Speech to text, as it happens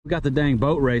Got the dang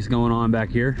boat race going on back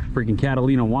here. Freaking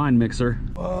Catalina wine mixer.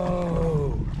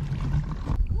 Whoa.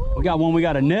 We got one, we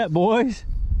got a net, boys.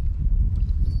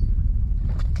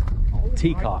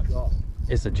 Teacock.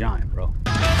 It's a giant, bro.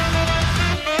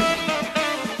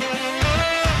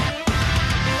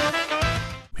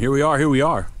 Here we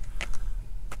are.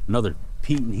 Another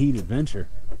Pete and Heat adventure.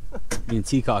 Me and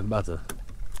Teacock about to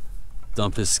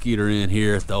dump his skeeter in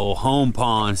here at the old home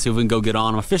pond, see if we can go get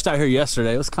on him. I fished out here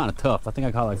yesterday. It was kind of tough. I think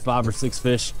I caught like 5 or 6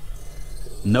 fish.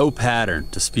 No pattern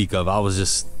to speak of. I was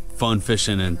just fun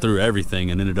fishing and threw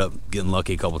everything and ended up getting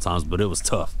lucky a couple times, but it was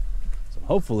tough. So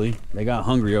hopefully they got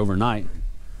hungry overnight.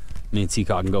 Me and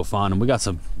Teacock can go find them. We got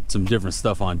some different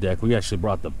stuff on deck. We actually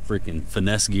brought the freaking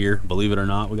finesse gear, believe it or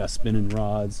not. We got spinning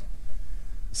rods.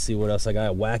 Let's see what else I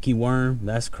got. A wacky worm,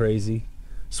 that's crazy.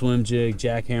 Swim jig,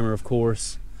 jackhammer, of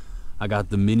course. I got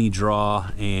the mini draw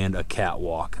and a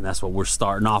catwalk, and that's what we're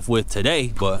starting off with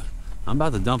today. But I'm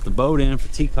about to dump the boat in for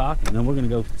Teacock, and then we're gonna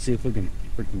go see if we can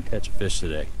freaking catch a fish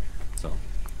today. So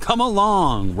come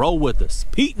along, roll with us.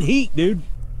 Pete and Heat, dude.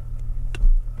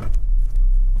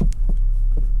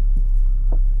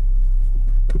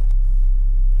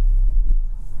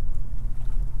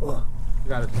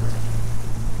 Got it.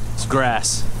 It's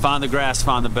grass. Find the grass,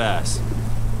 find the bass.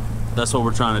 That's what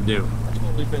we're trying to do. That's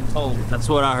what we've been told. That's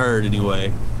what I heard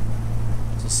anyway.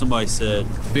 So somebody said,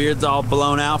 beard's all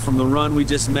blown out from the run we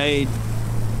just made.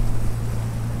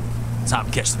 Time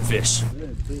to catch some fish.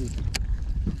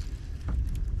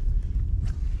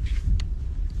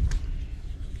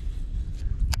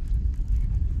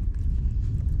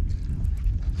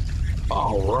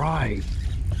 All right,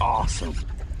 awesome.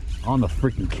 On the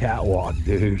freaking catwalk,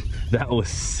 dude. That was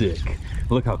sick.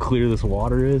 Look how clear this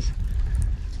water is.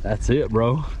 That's it,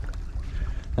 bro.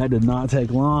 That did not take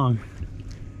long.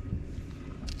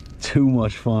 Too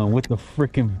much fun with the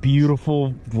freaking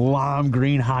beautiful lime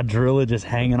green hydrilla just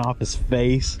hanging off his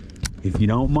face. If you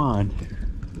don't mind,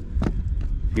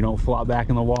 if you don't flop back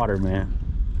in the water, man,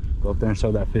 go up there and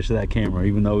show that fish to that camera,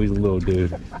 even though he's a little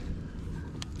dude.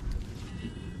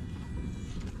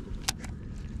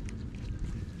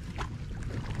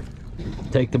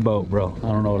 Take the boat, bro. I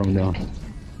don't know what I'm doing.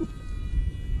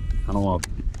 I don't want to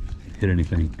hit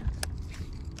anything.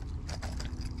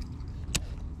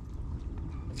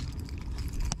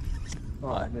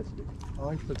 Oh, I missed it. Oh,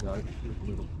 I forgot.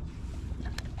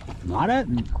 Not at?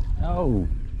 No.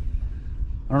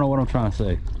 I don't know what I'm trying to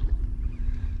say.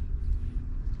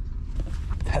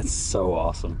 That's so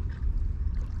awesome.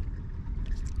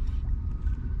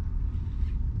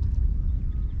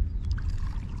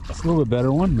 That's a little bit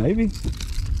better one, maybe.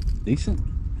 Decent.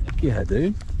 Heck yeah,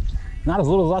 dude. Not as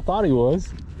little as I thought he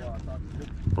was. Yeah, I thought it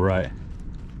was. Right.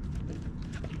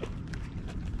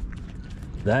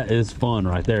 That is fun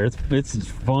right there. It's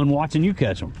fun watching you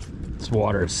catch them. This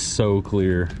water is so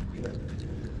clear.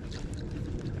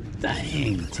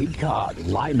 Dang, Teacock,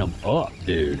 lighten them up,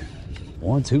 dude.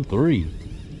 1, 2, 3.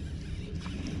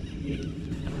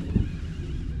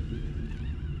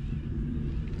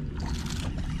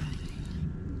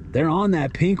 They're on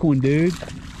that pink one, dude.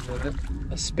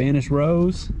 A Spanish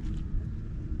rose.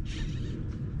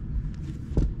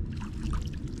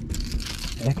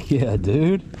 Heck yeah,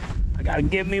 dude. I gotta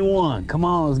give me one. Come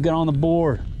on, let's get on the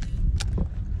board.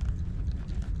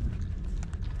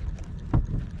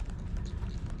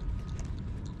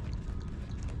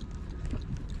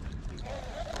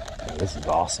 Yeah, this is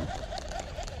awesome.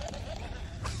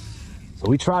 So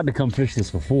we tried to come fish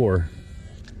this before,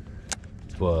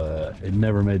 but it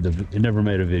never made a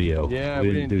video. Yeah,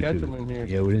 we didn't catch them in here.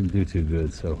 Yeah, we didn't do too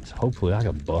good. So hopefully I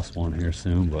can bust one here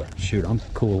soon. But shoot, I'm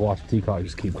cool with watching Teacock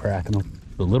just keep cracking them.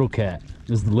 The little cat.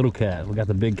 This is the little cat. We got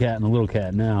the big cat and the little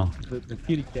cat now. The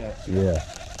kitty cat. Yeah.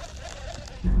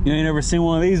 You ain't never seen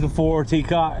one of these before,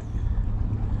 Teacock?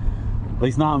 At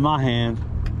least not in my hand.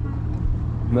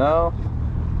 No.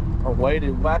 A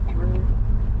weighted wacky rig.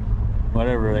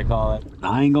 Whatever they call it.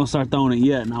 I ain't gonna start throwing it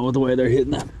yet, not with the way they're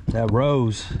hitting that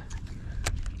rose.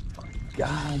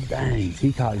 God dang,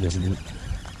 Teacock just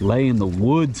laying the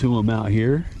wood to him out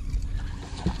here.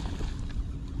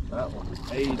 That one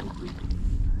is 80.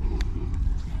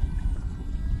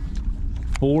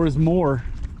 4 is more.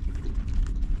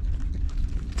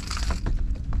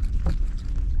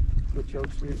 Put your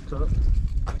shit cut.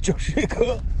 Put your shit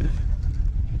cut.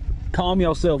 Calm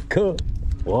yourself, cut.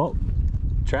 Well,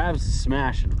 Travis is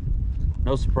smashing them.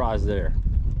 No surprise there.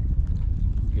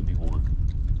 Give me one.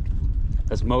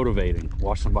 That's motivating.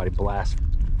 Watch somebody blast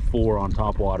 4 on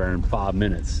top water in 5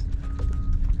 minutes.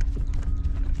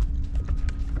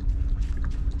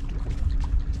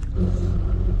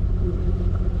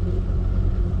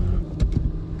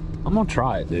 I'm gonna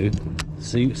try it, dude.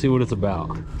 See what it's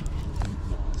about.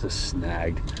 It's a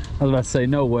snagged. I was about to say,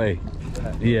 no way.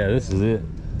 Yeah, this is it.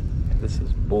 This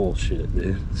is bullshit,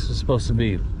 dude. This is supposed to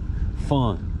be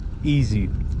fun, easy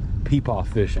peepaw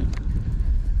fishing.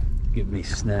 Get me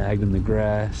snagged in the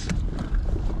grass.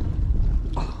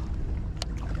 I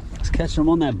was catching them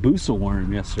on that Boosa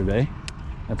worm yesterday.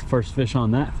 Got the first fish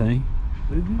on that thing.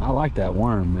 I like that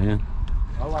worm, man.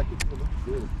 I like it too. It looks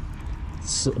good.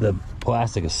 So, the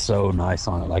plastic is so nice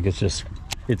on it. Like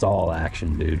it's all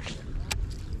action, dude.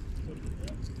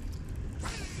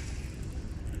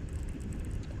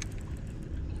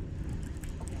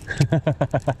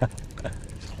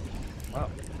 Wow.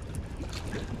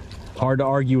 Hard to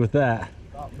argue with that.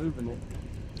 Stop moving it.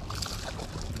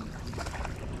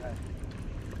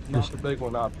 Not the big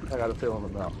one I got a feeling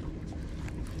about.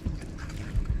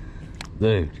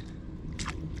 Dude.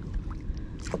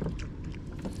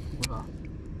 Wow.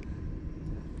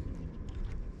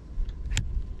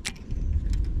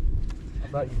 How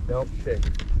about you don't shake?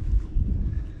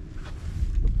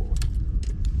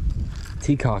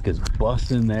 Teacock is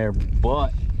busting their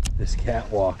butt this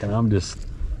catwalk, and I'm just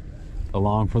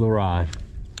along for the ride.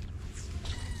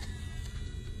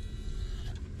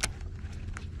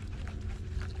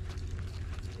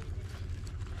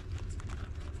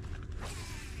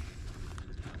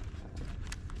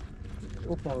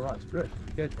 Up on the right stretch.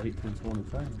 Catch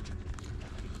 18-25.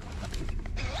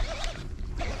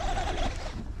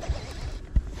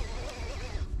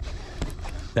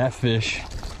 That fish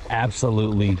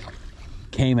absolutely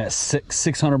came at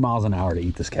 600 miles an hour to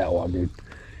eat this catwalk, dude.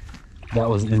 That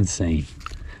was insane.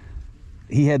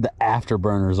 He had the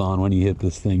afterburners on when he hit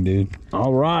this thing, dude.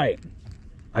 All right,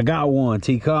 I got one,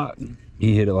 Teacock.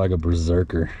 He hit it like a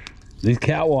berserker. These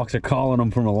catwalks are calling them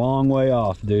from a long way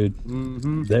off, dude.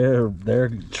 Mm-hmm. They're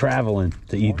traveling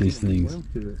to eat these things.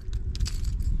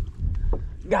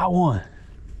 Got one.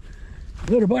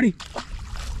 Later, buddy.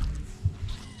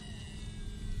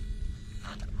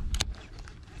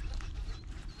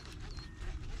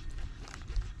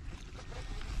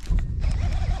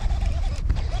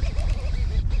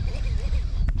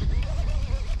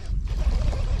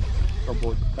 Our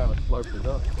boy just kind of slurped it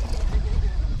up.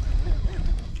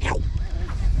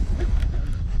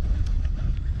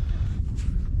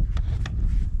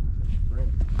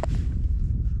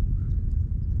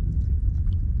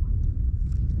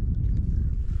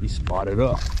 He spotted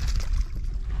up.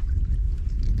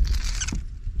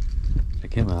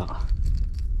 Check him out.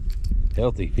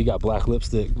 Healthy. He got black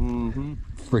lipstick. Mm-hmm.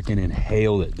 Freaking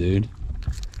inhaled it, dude.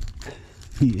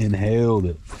 He inhaled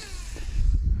it.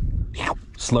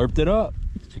 Slurped it up.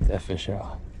 Check that fish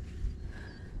out.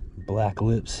 Black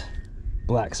lips,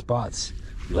 black spots.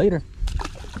 Later.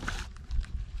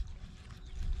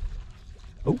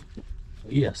 Oh,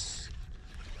 yes.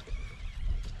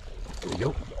 There we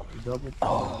go. Double.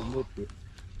 Oh.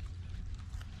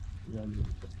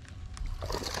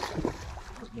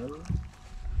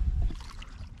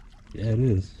 Yeah, it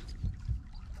is.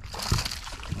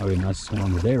 Oh, yeah, nice one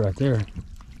on the day right there. Heck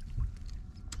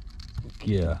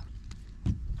yeah.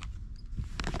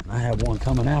 I have one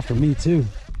coming after me too.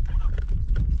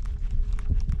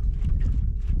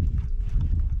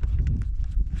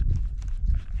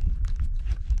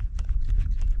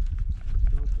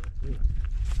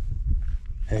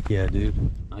 Heck yeah, dude.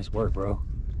 Nice work, bro.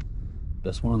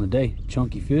 Best one on the day.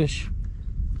 Chunky fish.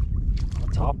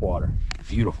 Top water.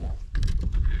 Beautiful.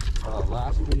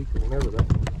 Last week, whenever that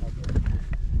one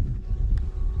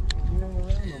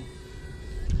happened.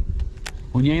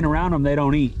 When you ain't around them, they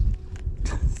don't eat.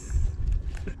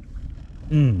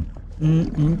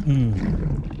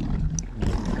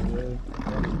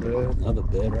 Another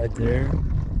bed right there.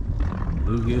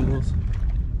 Bluegills.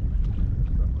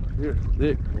 Here,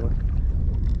 thick, boy.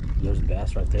 There's a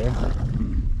bass right there.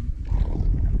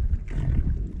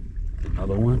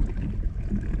 Another one.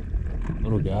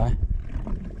 Little guy.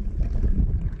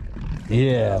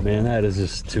 Yeah, man, that is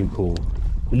just too cool.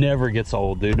 Never gets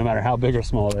old, dude. No matter how big or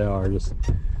small they are, just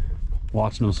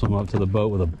watching them swim up to the boat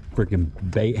with a freaking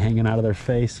bait hanging out of their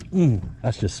face.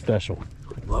 That's just special.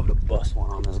 I'd love to bust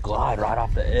one on this glide right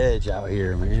off the edge out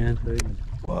here, man.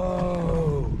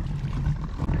 Whoa.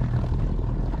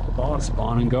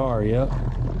 Spawn and gar, yep.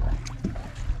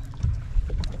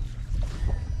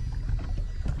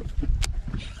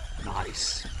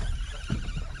 Nice.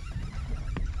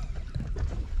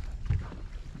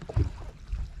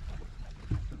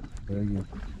 Big.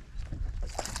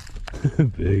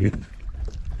 Big.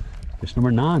 Fish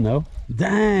number 9 though.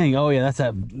 Dang. Oh yeah, that's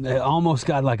that. It almost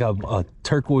got like a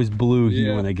turquoise blue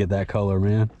hue when they get that color,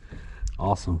 man.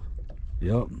 Awesome.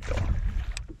 Yep.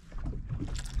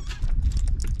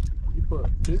 You put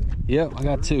two? Yep, I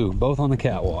got two, both on the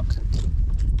catwalk.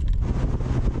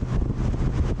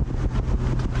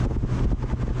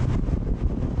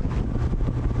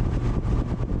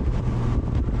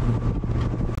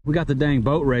 We got the dang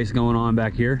boat race going on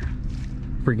back here.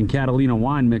 Freaking Catalina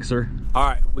wine mixer. All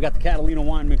right, we got the Catalina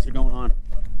wine mixer going on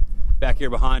back here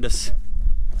behind us.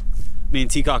 Me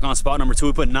and Teacock on spot number 2.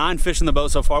 We put 9 fish in the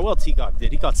boat so far. Well, Teacock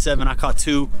did. He caught 7, I caught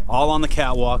 2, all on the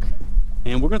catwalk.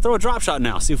 And we're gonna throw a drop shot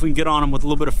now, see if we can get on him with a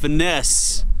little bit of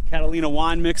finesse. Catalina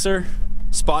wine mixer,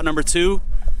 spot number 2.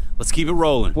 Let's keep it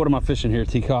rolling. What am I fishing here,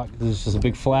 Teacock? This is just a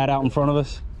big flat out in front of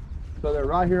us. So they're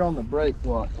right here on the break,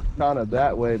 well, kind of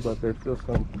that way, but there's still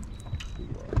some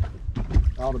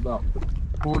out about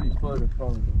 40 foot in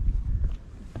front of them.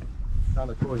 Kind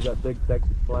of towards that big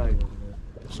Texas flag over there.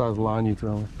 What size line you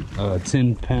throwing?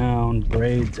 10-pound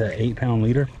braid to 8-pound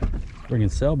leader.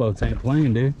 Freaking sailboats ain't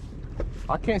playing, dude.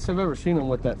 I can't say I've ever seen them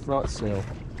with that front sail.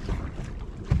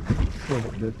 A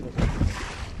little bit different.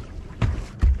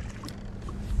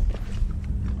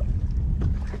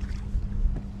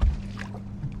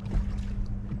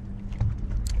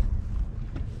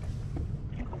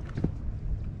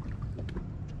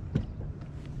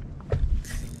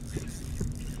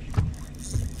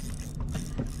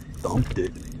 Dumped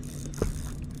it.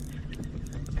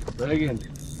 Again.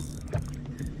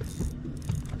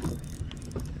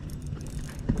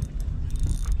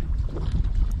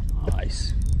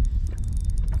 Nice.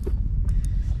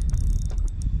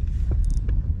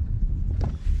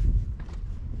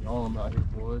 We on them out here,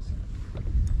 boys.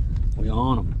 We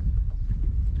on them.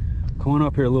 Come on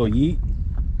up here, a little yeet.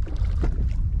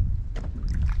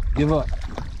 Give up.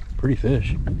 Pretty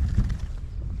fish.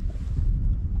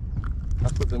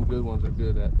 That's what them good ones are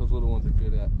good at. Those little ones are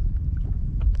good at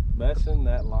messing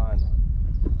that line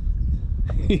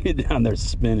up. You get down there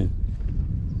spinning.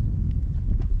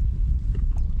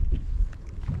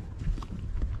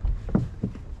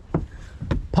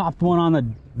 Popped one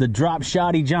on the drop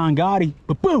shotty John Gotti,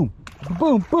 but boom,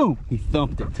 boom, boom. He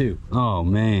thumped it too. Oh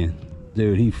man,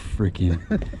 dude, he freaking,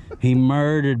 he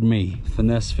murdered me.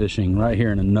 Finesse fishing right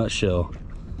here in a nutshell.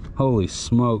 Holy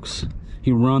smokes.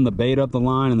 He run the bait up the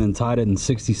line and then tied it in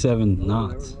 67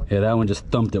 knots. Yeah, that one just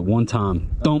thumped it one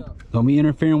time. Thump. Don't be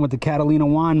interfering with the Catalina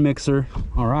wine mixer.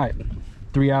 All right,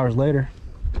 3 hours later.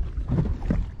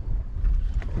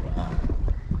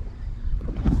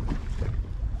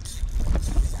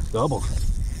 Double.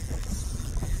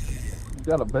 You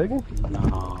got a big one?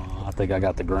 No, I think I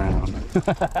got the ground.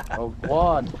 Oh,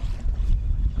 quad.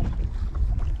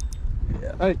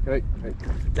 Yeah. Hey.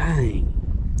 Dang.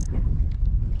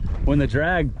 When the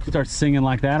drag starts singing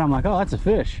like that, I'm like, oh, that's a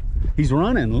fish. He's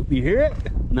running. You hear it?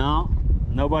 No,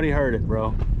 nobody heard it,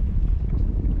 bro.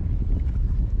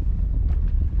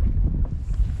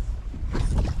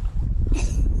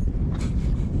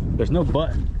 There's no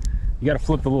button. You got to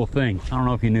flip the little thing. I don't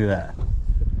know if you knew that.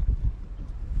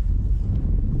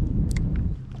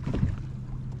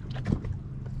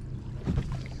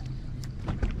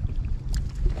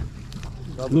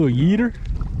 Little yeeter.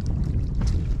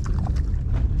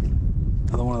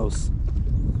 Another one of those.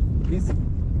 Easy.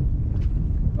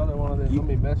 Another one of them. Let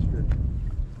me mess your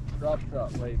drop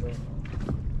shot weight on.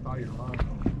 Tie your line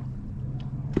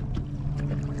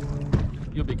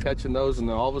on. You'll be catching those, and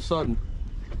then all of a sudden,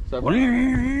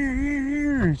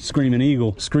 screaming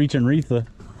eagle, screeching Retha.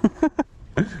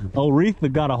 Oh,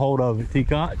 Retha got a hold of it,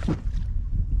 Teacock.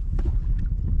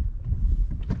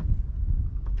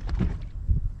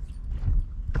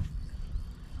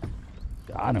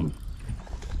 Got him.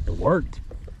 It worked.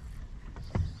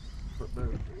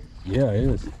 Yeah, it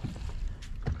is.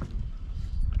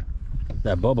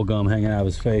 That bubble gum hanging out of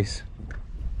his face.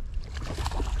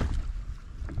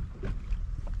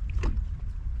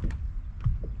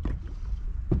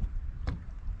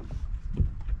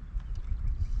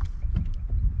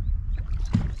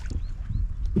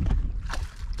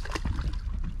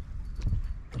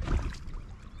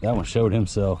 That one showed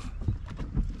himself.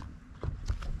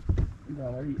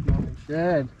 Down there eating on the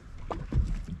shad.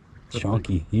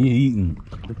 Chunky. He eating.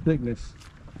 The thickness.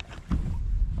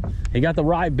 He got the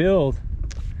right build.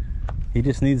 He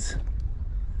just needs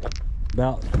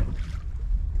about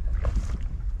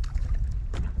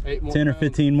 10 or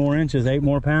 15 more inches, 8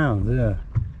 more pounds. Yeah.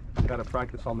 Got to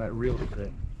practice on that reel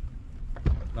today.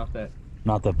 Not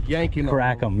the yanking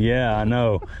crack them. Yeah, I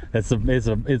know. It's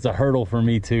a hurdle for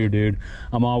me too, dude.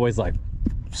 I'm always like,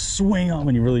 swing them,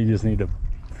 and you really just need to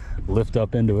lift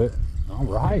up into it. All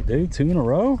right, dude, 2 in a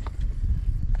row.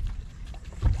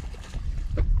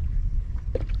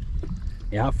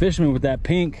 Yeah, out fishing me with that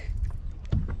pink.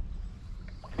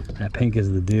 That pink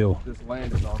is the deal. Just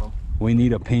landed on them. We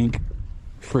need a pink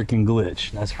freaking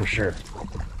glitch, that's for sure.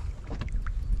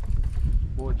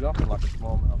 Boy, jumping like a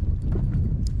smallmouth.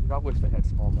 I wish they had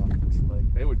smallmouth in this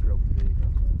lake. They would grow big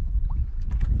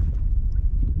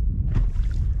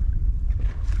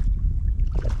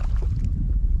up there.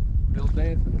 Still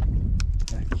dancing.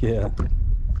 Heck yeah.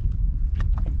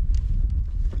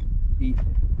 Eat.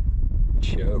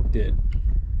 Choked it.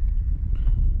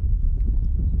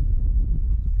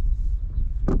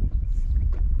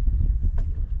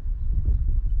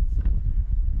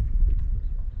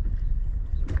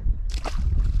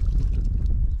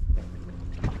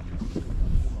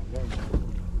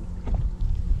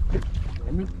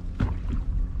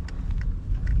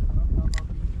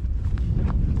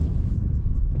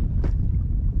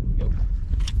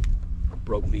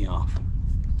 Broke me off,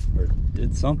 or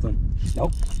did something.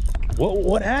 Nope.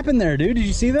 What happened there, dude? Did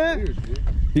you see that? Weird,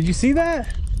 dude. Did you see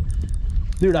that?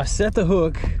 Dude, I set the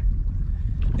hook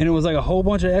and it was like a whole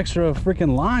bunch of extra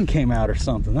freaking line came out or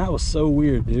something. That was so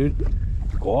weird, dude.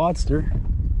 Quadster.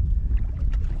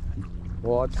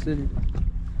 Quad City.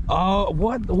 Oh,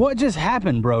 what just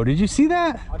happened, bro? Did you see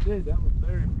that? I did. That was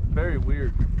very, very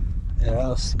weird. Yeah, that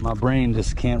was, my brain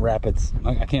just can't wrap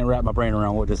I can't wrap my brain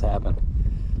around what just happened.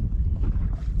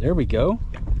 There we go.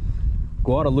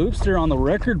 Guadalupe on the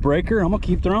record breaker. I'm gonna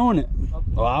keep throwing it.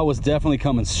 Well, I was definitely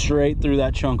coming straight through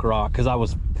that chunk rock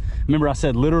because remember I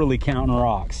said literally counting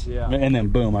rocks. Yeah. And then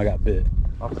boom, I got bit.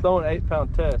 I'm throwing an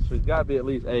 8-pound test, so it's got to be at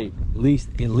least 8.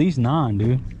 At least 9,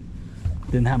 dude.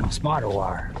 Didn't have my spotter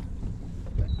wire.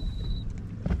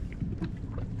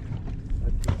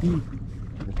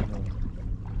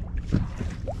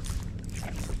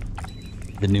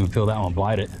 Didn't even feel that one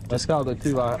bite it. That's called the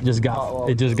 2 eye.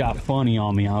 It just got funny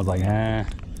on me. I was like, eh.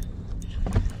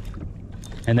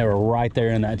 And they were right there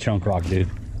in that chunk rock, dude.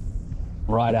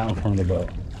 Right out in front of the boat.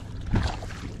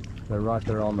 They're right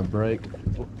there on the break.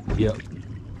 Yep.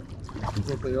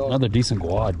 Another decent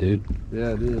quad, dude.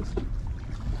 Yeah, it is.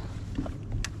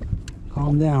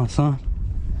 Calm down, son.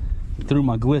 Threw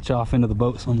my glitch off into the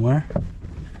boat somewhere.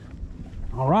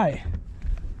 All right.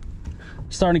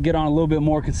 Starting to get on a little bit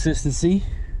more consistency.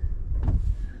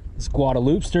 This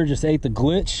Guadalupe just ate the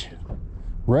glitch.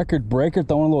 Record breaker,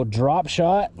 throwing a little drop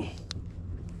shot.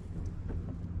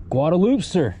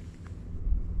 Guadalupe.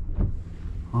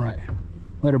 All right,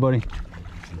 later, buddy.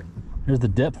 Here's the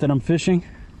depth that I'm fishing.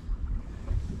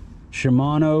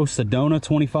 Shimano Sedona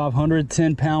 2500,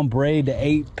 10-pound braid to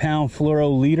 8-pound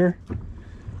fluoro leader.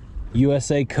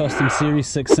 USA Custom Series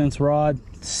 6 cents rod,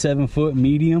 7-foot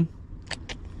medium.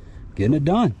 Getting it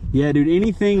done. Yeah, dude,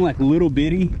 anything like little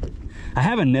bitty. I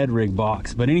have a Ned rig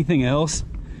box, but anything else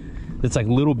that's like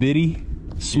little bitty,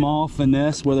 small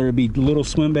finesse, whether it be little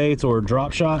swim baits or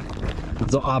drop shot,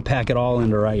 I'll pack it all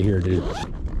into right here, dude.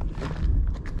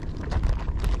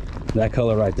 That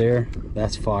color right there,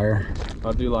 that's fire.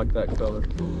 I do like that color.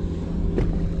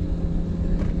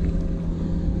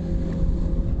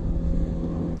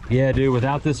 Yeah, dude,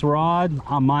 without this rod,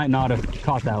 I might not have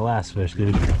caught that last fish,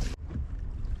 dude.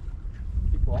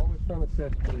 People always trying to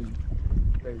test me.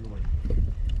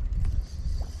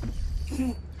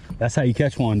 That's how you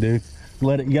catch one, dude.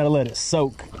 You gotta let it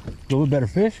soak. A little bit better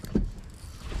fish.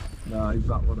 Nah, he's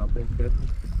not what I've been catching.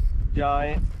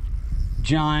 Giant.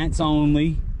 Giants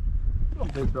only.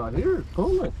 This right here is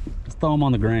pulling. Let's throw them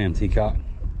on the gram, Teacock.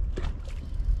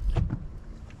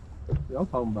 See, I'm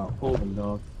talking about pulling,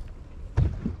 dog.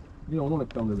 You don't want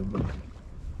to come to the boat.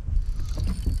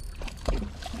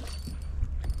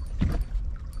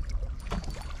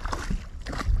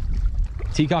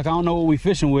 Teacock, I don't know what we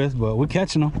fishing with, but we're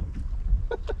catching them.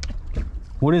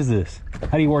 What is this?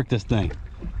 How do you work this thing?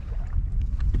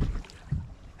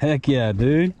 Heck yeah,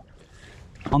 dude.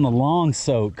 On the long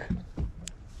soak.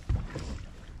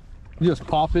 You just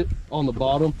pop it on the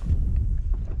bottom.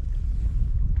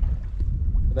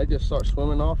 And they just start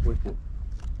swimming off with it.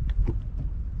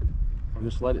 Or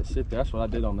just let it sit there. That's what I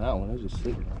did on that one. It was just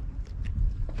sitting there.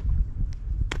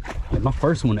 Yeah, my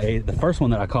first one ate it. The first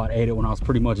one that I caught ate it when I was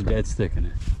pretty much dead sticking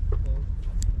it.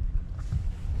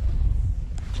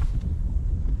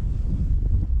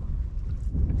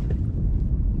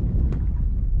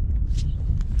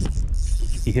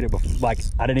 He hit it before, like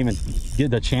I didn't even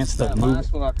get the chance to move.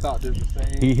 Last one I caught did the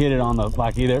same. He hit it on the,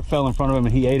 like either it fell in front of him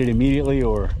and he ate it immediately,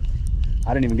 or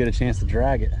I didn't even get a chance to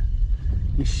drag it.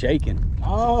 He's shaking.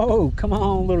 Oh, come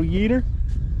on, little yeeter.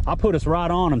 I put us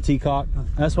right on him, Teacock.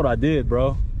 That's what I did,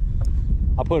 bro.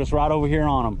 I put us right over here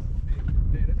on him.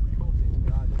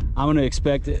 I'm gonna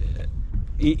expect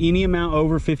any amount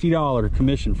over $50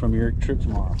 commission from your trip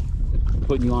tomorrow.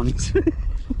 Putting you on these.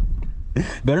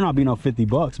 Better not be no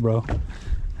 $50, bro.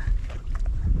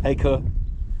 Hey, Cook.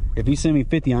 If you send me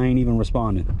 50, I ain't even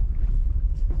responding.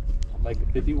 I'll make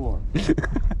it 51. That's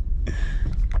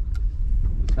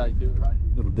how you do it right.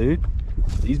 Little dude.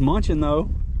 He's munching though.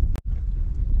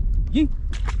 Yee.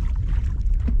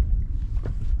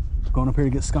 Going up here to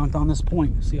get skunked on this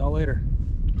point. See y'all later.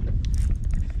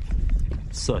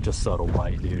 Such a subtle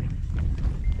bite, dude.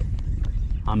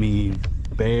 I mean,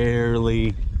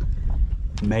 barely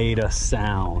made a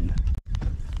sound.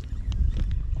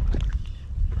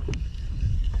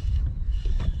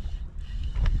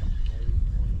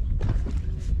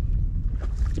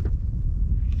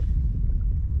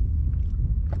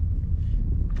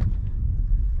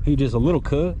 He just a little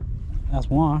cut. That's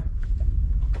why.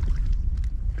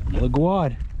 Another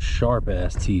guad. Sharp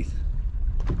ass teeth.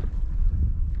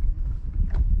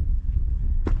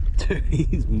 Dude,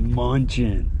 he's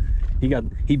munching.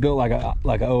 He built like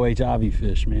a OH Ivy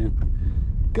fish, man.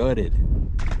 Gutted.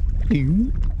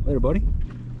 Later, buddy.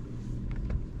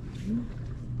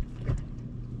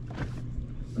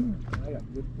 I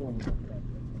got good form.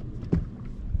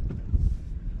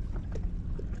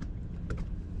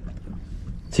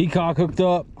 T-cock hooked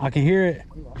up. I can hear it.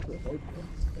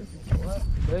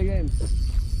 Big game.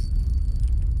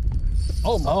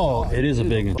 Oh, my God. It is a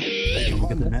big one.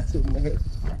 Look at the net.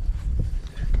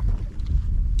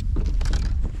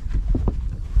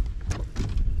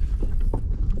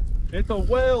 It's a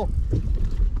whale.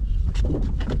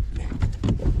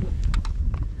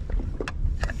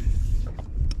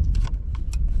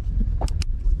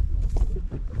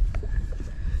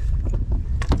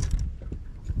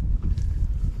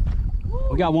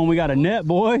 We got one. We got a net,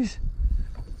 boys.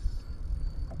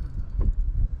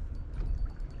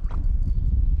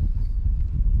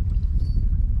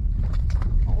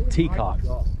 T-cock.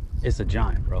 It's a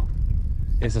giant, bro.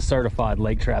 It's a certified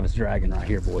Lake Travis dragon right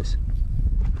here, boys.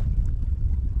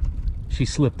 She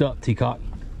slipped up, T-cock.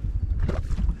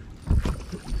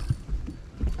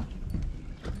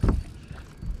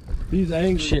 These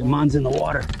angry. Shit, mine's in the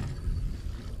water.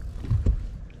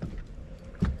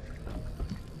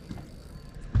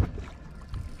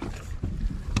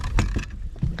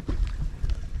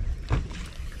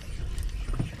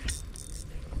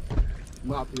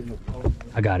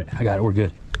 I got it. We're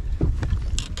good.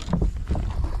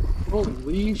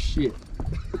 Holy shit.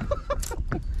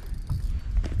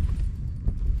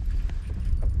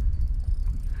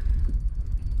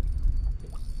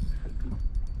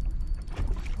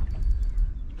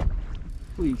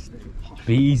 Please stay.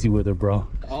 Be easy with her, bro.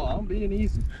 Oh, I'm being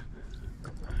easy.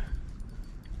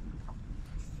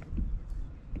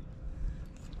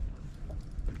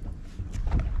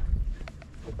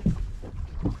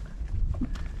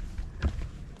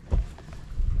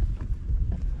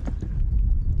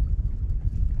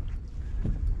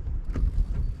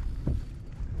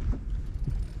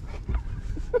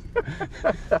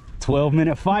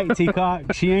 "12-minute fight,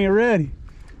 T-cock. She ain't ready."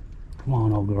 Come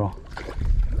on, old girl.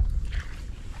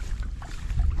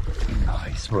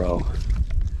 Nice, bro.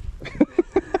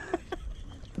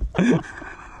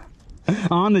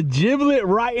 On the giblet,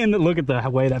 right in the... Look at the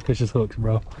way that fish is hooked,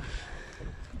 bro.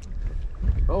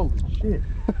 Oh, shit.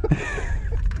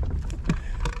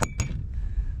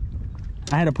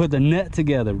 I had to put the net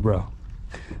together, bro.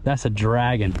 That's a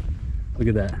dragon. Look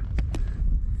at that.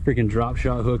 Freaking drop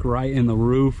shot hook right in the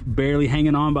roof, barely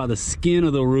hanging on by the skin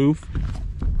of the roof.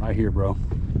 Right here, bro.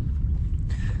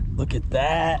 Look at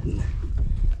that.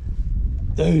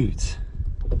 Dudes.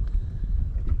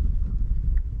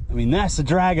 I mean, that's a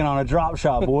dragon on a drop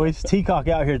shot, boys. T-cock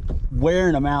out here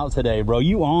wearing them out today, bro.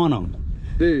 You on them.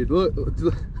 Dude,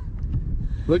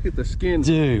 look at the skin,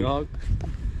 dude. Dog.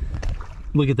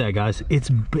 Look at that, guys.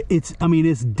 I mean,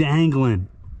 it's dangling.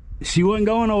 She wasn't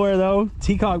going nowhere, though.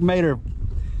 T-cock made her...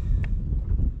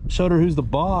 Showed her who's the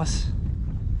boss.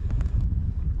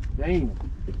 Dang.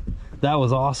 That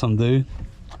was awesome, dude.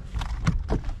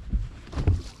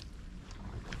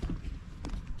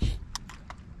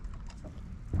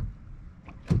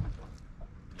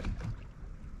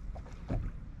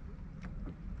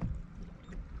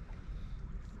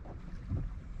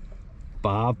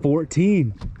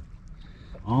 $5.14.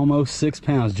 Almost 6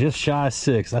 pounds, just shy of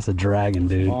 6. That's a dragon,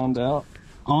 dude. Bombed out.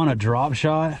 On a drop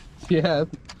shot. Yeah.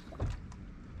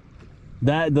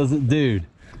 That doesn't, dude.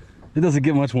 It doesn't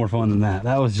get much more fun than that.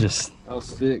 That was just... That was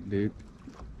sick, dude.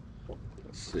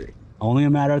 That's sick. Only a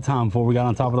matter of time before we got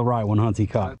on top of the right one, huh,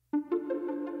 T-cock?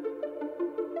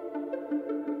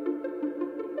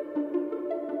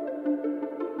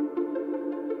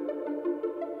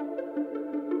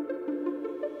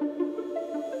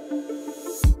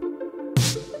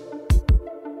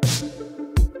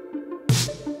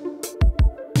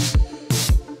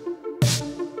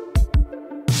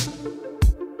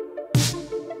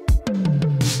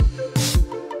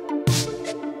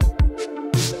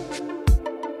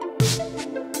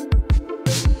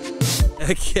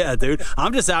 Heck yeah, dude.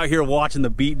 I'm just out here watching the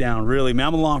beat down, really, man.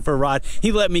 I'm along for a ride.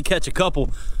 He let me catch a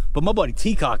couple, but my buddy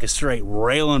Teacock is straight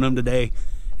railing them today,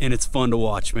 and it's fun to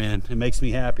watch, man. It makes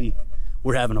me happy.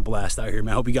 We're having a blast out here,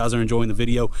 man. I hope you guys are enjoying the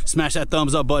video. Smash that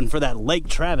thumbs up button for that Lake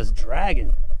Travis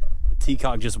Dragon. The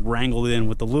Teacock just wrangled in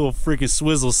with the little freaking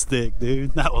swizzle stick,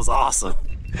 dude. That was awesome.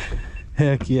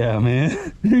 Heck yeah,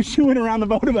 man. She went around the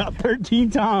boat about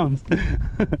 13 times.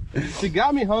 She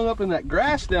got me hung up in that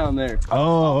grass down there.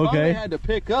 Oh, okay. I had to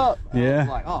pick up. Yeah. I was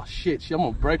like, oh shit, I'm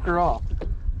gonna break her off.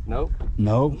 Nope.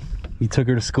 Nope. You took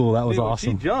her to school. That was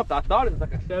awesome. She jumped. I thought it was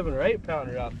like a 7 or 8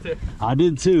 pounder out there. I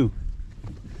did too.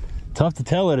 Tough to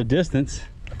tell at a distance.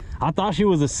 I thought she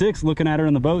was a 6 looking at her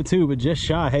in the boat too, but just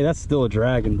shy. Hey, that's still a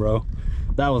dragon, bro.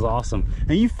 That was awesome.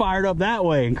 And you fired up that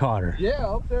way and caught her. Yeah,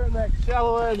 up there in that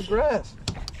shallow ass grass.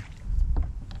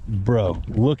 Bro,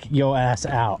 look your ass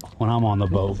out when I'm on the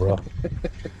boat, bro.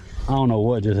 I don't know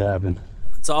what just happened.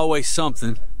 It's always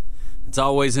something. It's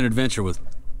always an adventure with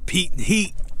Pete and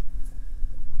Heat.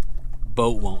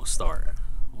 Boat won't start.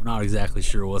 We're not exactly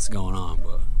sure what's going on,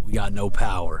 but we got no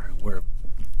power. We're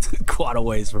quite a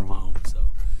ways from home, so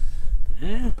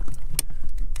yeah.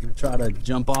 Gonna try to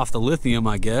jump off the lithium,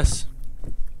 I guess.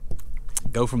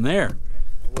 Go from there.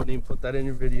 I wouldn't even put that in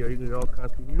your video. You get all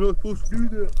kinds of people, you're not supposed to do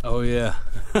that. Oh yeah.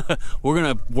 We're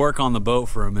gonna work on the boat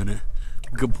for a minute.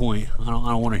 Good point. I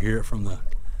don't want to hear it from the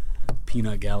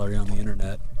peanut gallery on the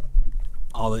internet.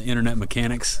 All the internet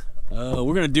mechanics.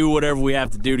 We're gonna do whatever we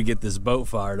have to do to get this boat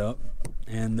fired up,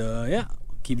 and yeah,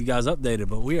 keep you guys updated.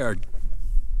 But we are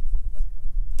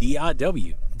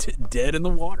DIW, dead in the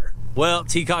water. Well,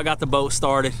 Teacock got the boat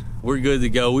started. We're good to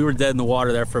go. We were dead in the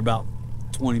water there for about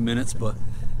 20 minutes, but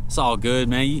it's all good,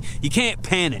 man. You can't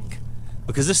panic,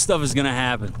 because this stuff is gonna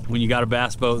happen when you got a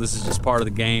bass boat. This is just part of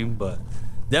the game, but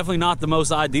definitely not the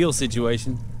most ideal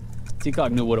situation.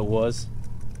 Teacock knew what it was.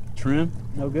 Trim,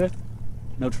 no good?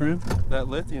 No trim? That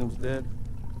lithium's dead.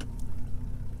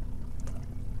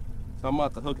 So I'm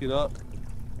about to hook it up.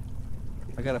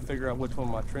 I gotta figure out which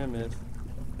one my trim is.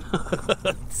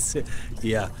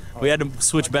 Yeah, we had to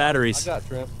switch batteries. I got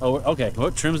trim. Oh, okay.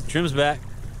 Well, trim's back.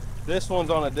 This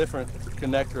one's on a different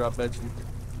connector, I bet you.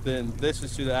 Then this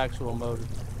is to the actual motor.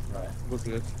 Right. We're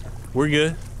good. We're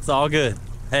good. It's all good.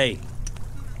 Hey,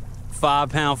 5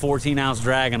 pound, 14 ounce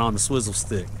dragon on the swizzle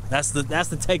stick. That's the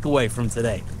takeaway from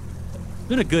today.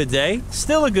 Been a good day.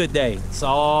 Still a good day. It's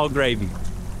all gravy.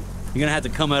 You're gonna have to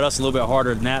come at us a little bit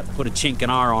harder than that to put a chink in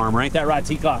our armor. Ain't that right,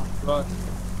 Teacock? Right.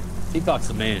 Teacock's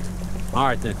the man. All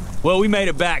right then. Well, we made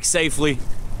it back safely.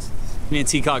 Me and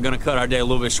Teacock gonna cut our day a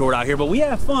little bit short out here, but we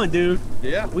have fun, dude.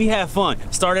 Yeah. We have fun.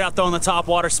 Started out throwing the top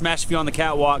water, smashed a few on the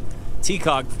catwalk.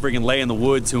 Teacock freaking laying the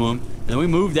wood to him. And then we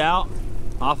moved out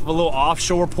off of a little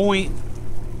offshore point.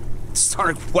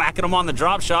 Started whacking them on the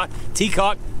drop shot.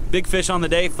 Teacock, big fish on the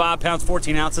day, 5 pounds,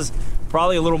 14 ounces.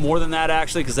 Probably a little more than that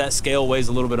actually, because that scale weighs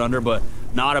a little bit under, but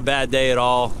not a bad day at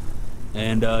all.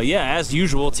 And yeah, as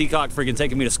usual, Teacock freaking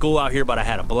taking me to school out here, but I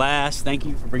had a blast. Thank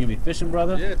you for bringing me fishing,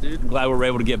 brother. Yeah, dude. I'm glad we were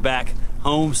able to get back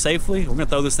home safely. We're gonna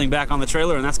throw this thing back on the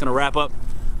trailer, and that's gonna wrap up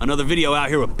another video out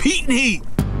here with Pete and Heat.